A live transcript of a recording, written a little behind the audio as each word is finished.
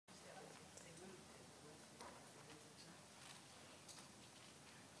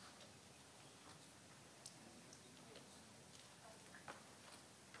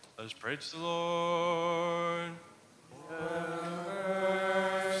Let us pray to the Lord.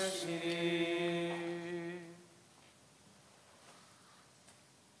 Have mercy.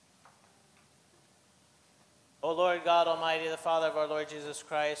 O Lord God Almighty, the Father of our Lord Jesus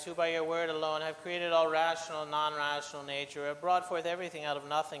Christ, who by your word alone have created all rational and non-rational nature, have brought forth everything out of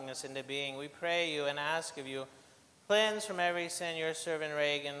nothingness into being, we pray you and ask of you, cleanse from every sin your servant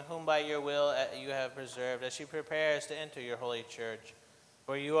Reagan, whom by your will you have preserved, as she prepares to enter your holy church.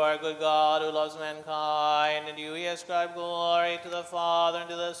 For you are a good God who loves mankind, and you ascribe glory to the Father, and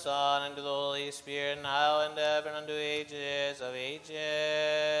to the Son, and to the Holy Spirit, now and ever, and unto ages of ages.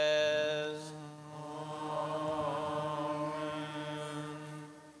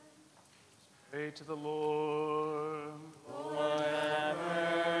 Pray to the Lord. Lord, have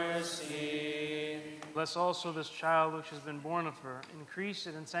mercy. Bless also this child which has been born of her. Increase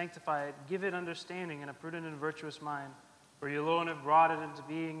it and sanctify it. Give it understanding and a prudent and virtuous mind. For you alone have brought it into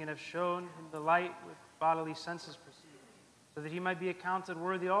being and have shown him the light which bodily senses perceive, so that he might be accounted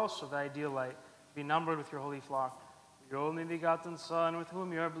worthy also of thy ideal light, to be numbered with your holy flock. Your only begotten Son, with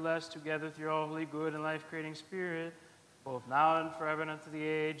whom you are blessed together with your all holy good and life-creating Spirit, both now and forever and unto the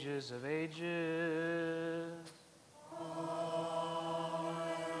ages of ages.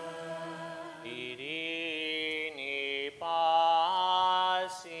 Irini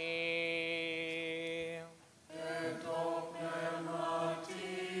pasi.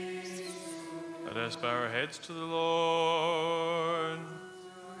 Let us bow our heads to the Lord.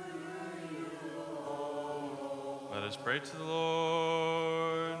 Let us pray to the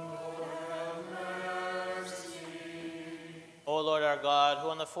Lord. O Lord our God, who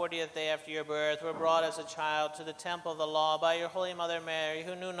on the 40th day after your birth were brought as a child to the temple of the law by your holy mother Mary,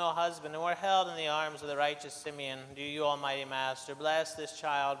 who knew no husband, and were held in the arms of the righteous Simeon, do you, Almighty Master, bless this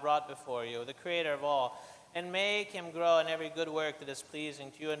child brought before you, the Creator of all, and make him grow in every good work that is pleasing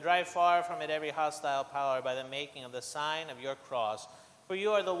to you, and drive far from it every hostile power by the making of the sign of your cross. For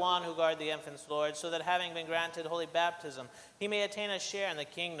you are the one who guard the infant's Lord, so that having been granted holy baptism, he may attain a share in the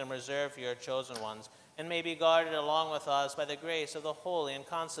kingdom reserved for your chosen ones, and may be guarded along with us by the grace of the holy and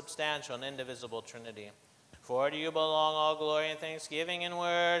consubstantial and indivisible Trinity. For to you belong all glory and thanksgiving and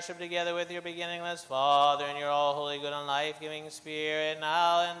worship, together with your beginningless Father and your all holy, good, and life-giving Spirit,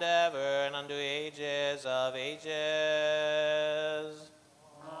 now and ever, and unto ages of ages.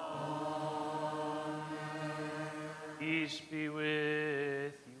 Peace be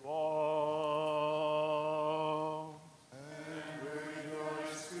with you all.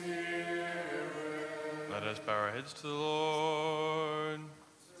 Let us bow our heads to the Lord.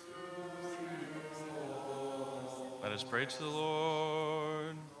 Let us pray to the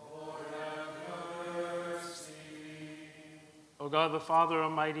Lord. O God, the Father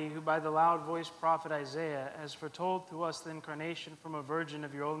Almighty, who by the loud voiced prophet Isaiah has foretold to us the incarnation from a virgin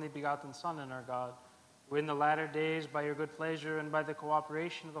of your only begotten Son and our God, who in the latter days, by your good pleasure and by the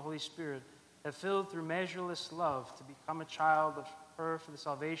cooperation of the Holy Spirit, have filled through measureless love to become a child of her for the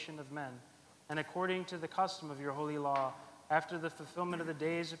salvation of men, and according to the custom of your holy law, after the fulfillment of the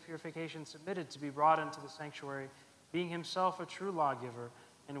days of purification, submitted to be brought into the sanctuary, being himself a true lawgiver,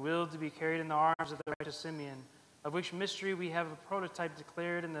 and willed to be carried in the arms of the righteous Simeon, of which mystery we have a prototype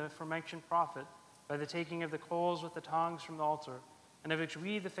declared in the aforementioned prophet, by the taking of the coals with the tongs from the altar, and of which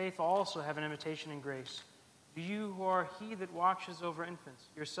we, the faithful, also have an imitation and grace. Do you, who are he that watches over infants,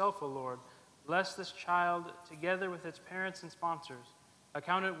 yourself, O Lord, bless this child together with its parents and sponsors.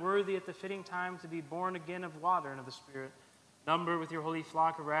 Account it worthy at the fitting time to be born again of water and of the Spirit. Number with your holy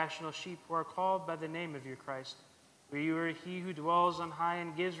flock of rational sheep who are called by the name of your Christ. For you are he who dwells on high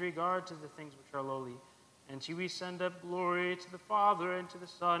and gives regard to the things which are lowly. And to you we send up glory to the Father, and to the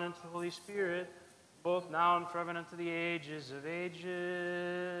Son, and to the Holy Spirit, both now and forever, and unto the ages of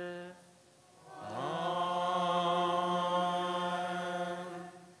ages. Amen.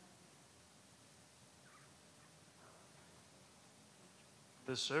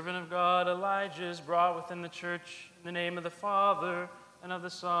 The servant of God, Elijah, is brought within the church in the name of the Father, and of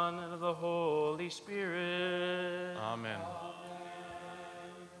the Son, and of the Holy Spirit. Amen.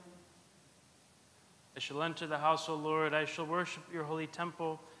 I shall enter the house, O Lord. I shall worship your holy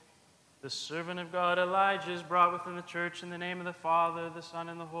temple. The servant of God, Elijah, is brought within the church in the name of the Father, the Son,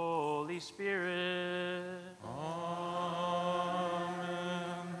 and the Holy Spirit. Amen.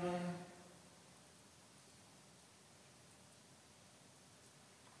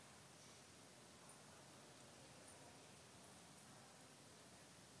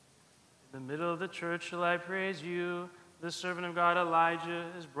 In the middle of the church shall I praise you. The servant of God,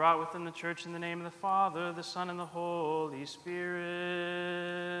 Elijah, is brought within the church in the name of the Father, the Son, and the Holy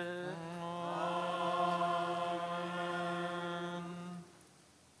Spirit. Amen.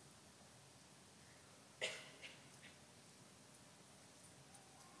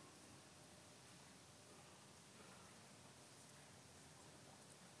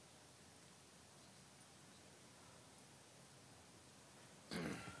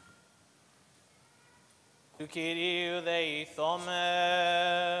 Tu Kyriou deithome.